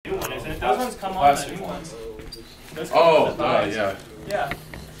come on the new ones. Oh, yeah. Yeah.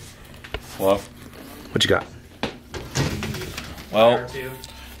 Well, What you got? well, iR2.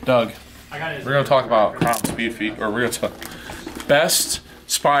 Doug, I got his we're going to talk about Crown Speedfeed, or we're going to talk best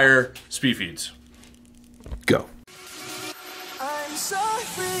Spire Speedfeeds. Go. I'm so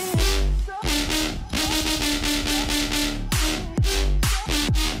free.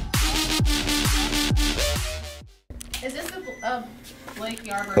 Is this the Blake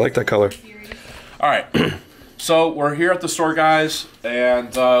Yarborough? I like that color. Series? All right, so we're here at the store, guys,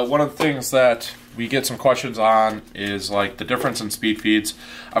 and one of the things that we get some questions on is like the difference in speed feeds.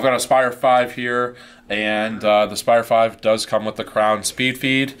 I've got a Spire 5 here, and the Spire 5 does come with the Crown speed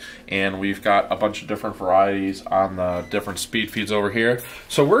feed, and we've got a bunch of different varieties on the different speed feeds over here.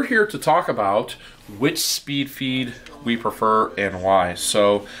 So we're here to talk about which speed feed we prefer and why.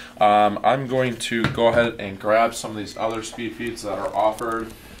 So I'm going to go ahead and grab some of these other speed feeds that are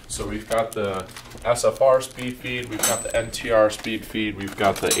offered. So we've got the SFR speed feed, we've got the NTR speed feed, we've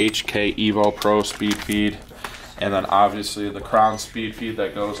got the HK EVO Pro speed feed, and then obviously the Crown speed feed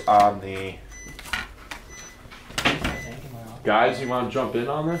that goes on the... Guys, you want to jump in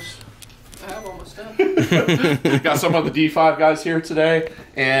on this? I have all my stuff. Got some of the D5 guys here today,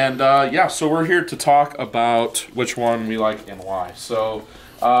 and yeah, so we're here to talk about which one we like and why. So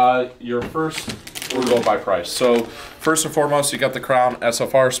your first, we'll go by price. So first and foremost, you got the Crown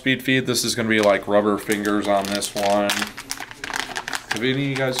SFR speed feed. This is going to be like rubber fingers on this one. Have any of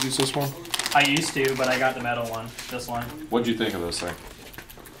you guys used this one? I used to, but I got the metal one. This one. What'd you think of this thing?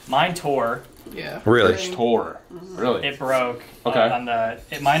 Mine tore. Yeah. Really? It tore. Really? It broke. Okay. On the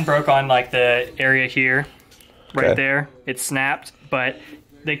mine broke on like the area here, right Okay. there. It snapped, but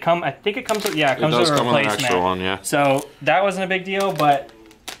they come. I think it comes with it comes does with a come with an replacement. extra one, yeah. So that wasn't a big deal, but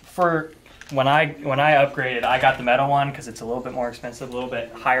for when I upgraded, I got the metal one because it's a little bit more expensive, a little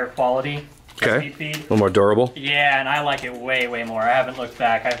bit higher quality. Okay. Speed feed. A little more durable. Yeah, and I like it way more. I haven't looked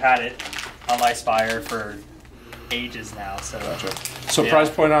back. I've had it on my Spire for ages now. So. Gotcha. So Yeah. price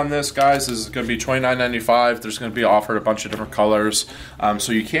point on this, guys, is going to be $29.95. There's going to be offered a bunch of different colors,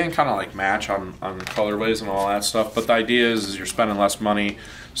 so you can kind of like match on colorways and all that stuff. But the idea is you're spending less money,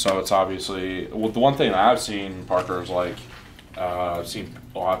 so it's obviously the one thing that I've seen, Parker, is like I've seen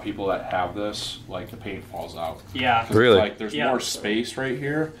a lot of people that have this, like the paint falls out. Yeah. Really? Like there's more space right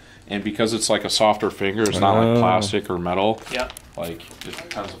here, and because it's like a softer finger, it's not like plastic or metal. Yep. Like it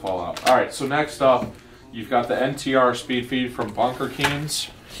tends to fall out. All right, so next up, you've got the NTR speed feed from Bunkerkings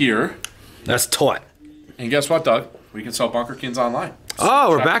here. That's taut. And guess what, Doug? We can sell Bunkerkings online. So Oh,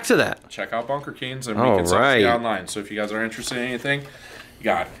 we're back to that. check out Bunkerkings, and we All can sell it to you right. online. So if you guys are interested in anything, you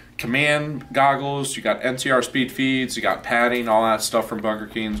got command goggles, you got NTR speed feeds, you got padding, all that stuff from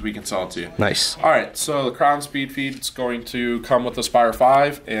Bunkerkings. We can sell it to you. Nice. All right, so the Crown speed feed is going to come with the Spire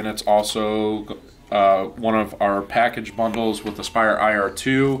 5, and it's also one of our package bundles with the Spire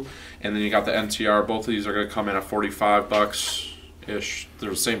iR2, and then you got the NTR. Both of these are going to come in at $45-ish. They're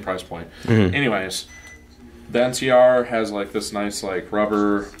the same price point. Anyways, the NTR has like this nice like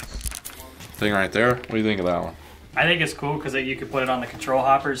rubber thing right there. What do you think of that one? I think it's cool because you could put it on the control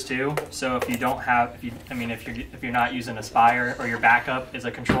hoppers too. So if you don't have, if you're not using a Spire or your backup is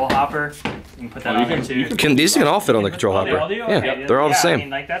a control hopper, you can put that on there too. These can all fit on the control Oh, they hopper. all do? Yeah, Okay. they're all the I same. mean,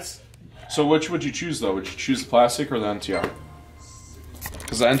 like that's. So which would you choose though? Would you choose the plastic or the NTR?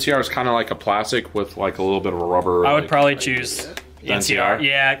 Because the NTR is kind of like a plastic with like a little bit of a rubber. I would like, probably like choose the NTR.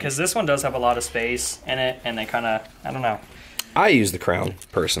 Yeah, because this one does have a lot of space in it, and they kind of, I don't know. I use the Crown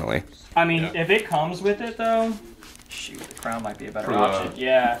personally. I mean, Yeah. if it comes with it though, shoot, the Crown might be a better For the- option.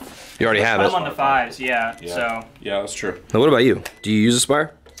 Yeah. You already have I'm it. on the 5s, yeah. Yeah. So Yeah, that's true. Now, what about you? Do you use a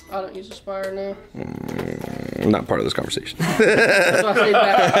Spire? I don't use a Spire now. I'm not part of this conversation. That's why I stayed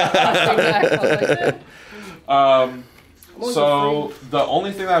back. I stayed back. I was like, So the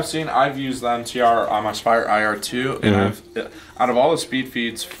only thing that I've seen, I've used the NTR on my Spire iR2, and out of all the speed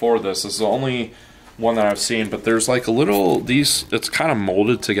feeds for this is the only one that I've seen. But there's like a little it's kind of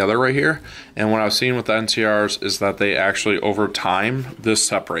molded together right here. And what I've seen with the NTRs is that they actually over time this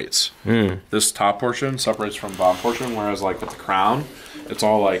separates. This top portion separates from the bottom portion, whereas like with the Crown, it's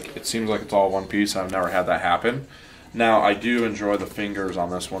all like it seems like it's all one piece. I've never had that happen. Now, I do enjoy the fingers on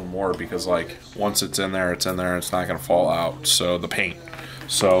this one more because, like, once it's in there, it's in there. It's not going to fall out. So, the paint.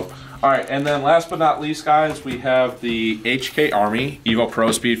 So, all right. And then last but not least, guys, we have the HK Army EVO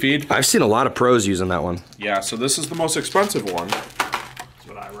Pro Speed Feed. I've seen a lot of pros using that one. Yeah, so this is the most expensive one. that's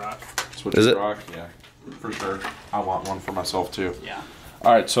what I rock. That's what Is you it? rock. Yeah, for sure. I want one for myself, too. Yeah.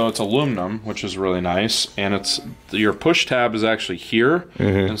 All right, so it's aluminum, which is really nice. And it's your push tab is actually here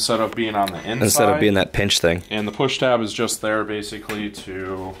instead of being on the inside. Instead of being that pinch thing. And the push tab is just there basically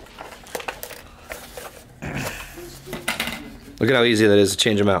to Look at how easy that is to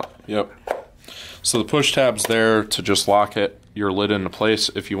change them out. Yep. So the push tab's there to just lock your lid into place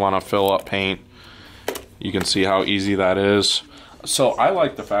if you want to fill up paint. You can see how easy that is. So I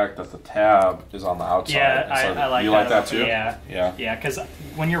like the fact that the tab is on the outside. Yeah, I like that. You like that too? Yeah. Yeah. Yeah, because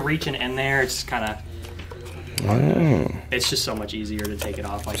when you're reaching in there, it's kind of... It's just so much easier to take it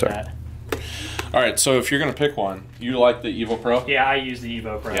off like that. All right, so if you're going to pick one, you like the EVO Pro? Yeah, I use the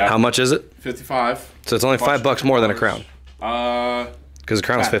EVO Pro. Yeah. How much is it? 55. So it's only $5 more than a Crown. Because the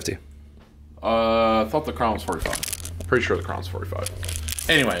Crown's 50. I thought the Crown was 45. Pretty sure the Crown's 45.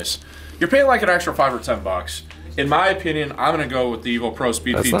 Anyways, you're paying like an extra $5 or $10. In my opinion, I'm going to go with the EVO Pro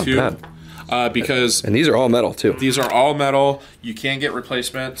Speedfeed 2. Because and these are all metal too. These are all metal. You can get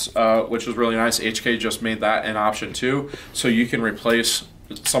replacements, which is really nice. HK just made that an option too, so you can replace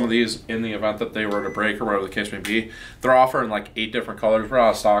some of these in the event that they were to break or whatever the case may be. They're offering like 8 different colors. We're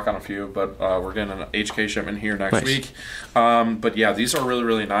out of stock on a few, but we're getting an HK shipment here next week. But yeah, these are really,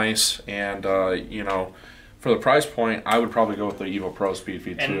 really nice, and you know, for the price point, I would probably go with the EVO Pro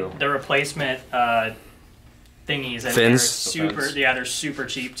Speedfeed 2. And the replacement thingies, and fins. they're super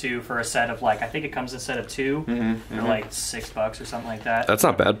cheap too for a set of like, I think it comes in a set of 2 for like $6 or something like that. That's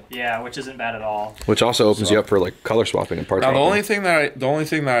not bad. Yeah, which isn't bad at all. Which also opens you up for like color swapping and parts. Now the only thing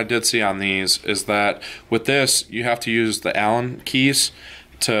that I did see on these is that with this you have to use the Allen keys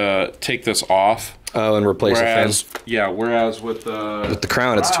to take this off. Oh, and replace the fin. Yeah, whereas with the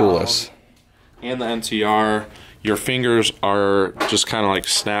Crown, it's toolless. And the NTR, your fingers are just kind of like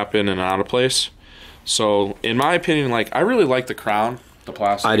snap in and out of place. So, in my opinion, like I really like the Crown, the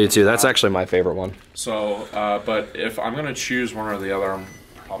plastic. I do too. That's actually my favorite one. So, but if I'm gonna choose one or the other, I'm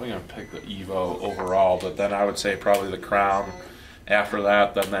probably gonna pick the EVO overall. But then I would say probably the Crown. After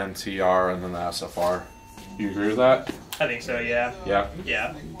that, then the NTR, and then the SFR. You agree with that? I think so. Yeah. Yeah.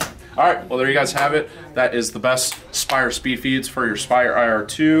 Yeah. All right. Well, there you guys have it. That is the best Spire speed feeds for your Spire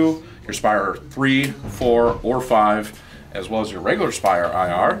iR2, your Spire 3, 4, or 5. As well as your regular Spire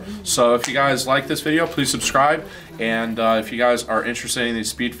IR. So if you guys like this video, please subscribe. And if you guys are interested in these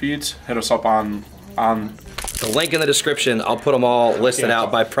speed feeds, hit us up on the link in the description. I'll put them all listed out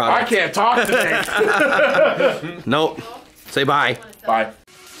by product. I can't talk today. Nope. Say bye. Bye.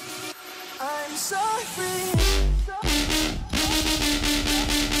 I'm so free.